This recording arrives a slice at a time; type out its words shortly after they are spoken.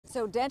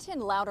So Denton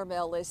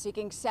Loudermill is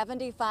seeking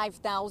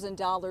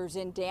 $75,000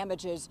 in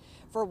damages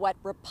for what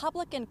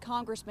Republican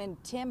Congressman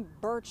Tim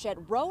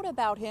Burchett wrote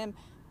about him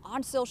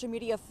on social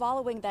media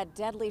following that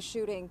deadly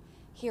shooting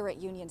here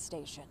at Union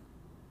Station.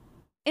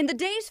 In the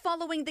days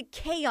following the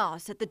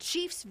chaos at the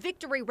Chiefs'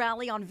 victory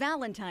rally on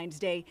Valentine's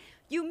Day,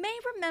 you may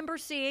remember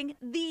seeing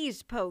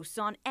these posts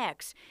on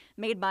X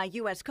made by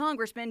U.S.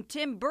 Congressman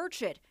Tim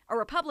Burchett, a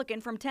Republican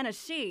from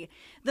Tennessee.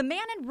 The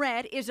man in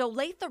red is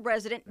Olathe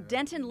resident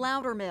Denton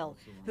Loudermill,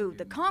 who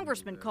the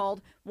congressman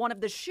called one of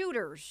the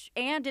shooters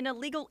and an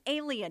illegal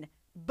alien.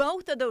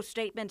 Both of those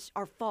statements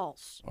are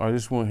false. I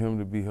just want him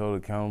to be held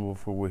accountable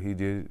for what he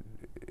did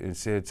and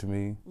said to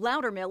me.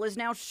 Loudermill is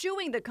now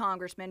suing the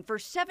congressman for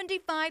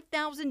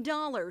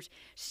 $75,000,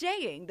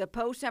 saying the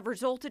posts have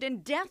resulted in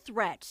death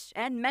threats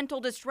and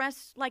mental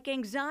distress like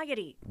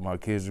anxiety. My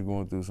kids are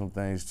going through some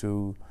things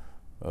too,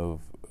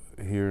 of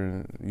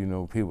hearing,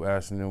 people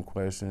asking them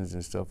questions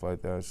and stuff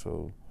like that,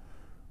 so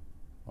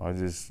I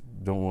just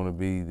don't want to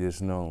be this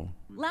known.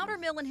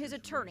 Loudermill and his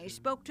attorney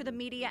spoke to the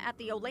media at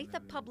the Olathe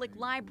Public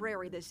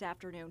Library this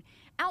afternoon,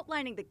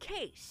 outlining the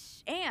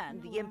case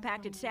and the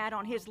impact it's had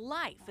on his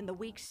life in the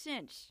weeks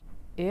since.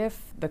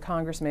 If the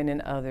congressman and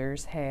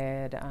others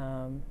had,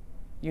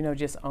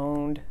 just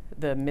owned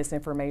the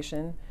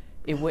misinformation,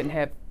 it wouldn't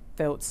have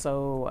felt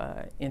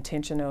so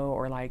intentional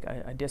or like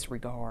a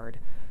disregard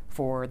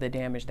for the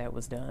damage that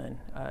was done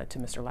to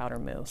Mr.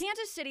 Loudermill.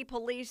 Kansas City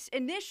police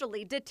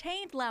initially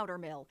detained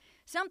Loudermill,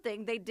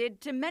 something they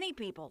did to many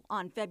people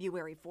on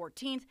February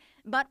 14th,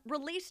 but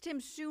released him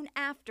soon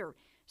after,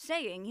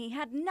 saying he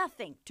had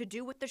nothing to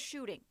do with the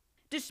shooting.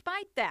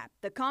 Despite that,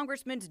 the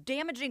congressman's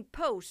damaging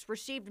posts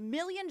received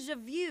millions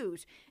of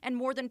views and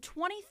more than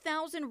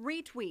 20,000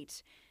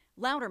 retweets.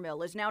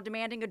 Loudermill is now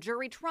demanding a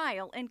jury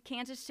trial in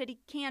Kansas City,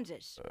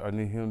 Kansas. I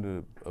need him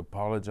to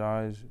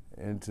apologize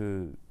and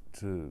to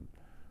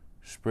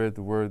spread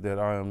the word that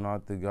I am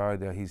not the guy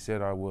that he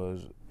said I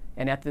was.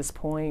 And at this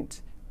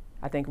point,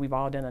 I think we've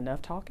all done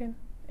enough talking,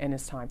 and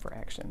it's time for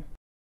action.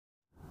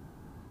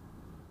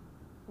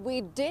 We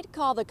did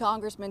call the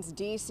congressman's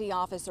D.C.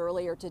 office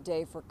earlier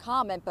today for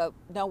comment, but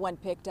no one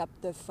picked up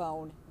the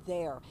phone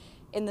there.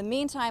 In the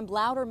meantime,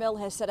 Loudermill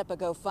has set up a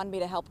GoFundMe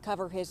to help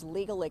cover his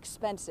legal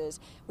expenses.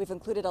 We've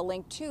included a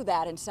link to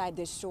that inside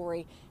this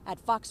story at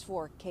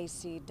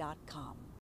fox4kc.com.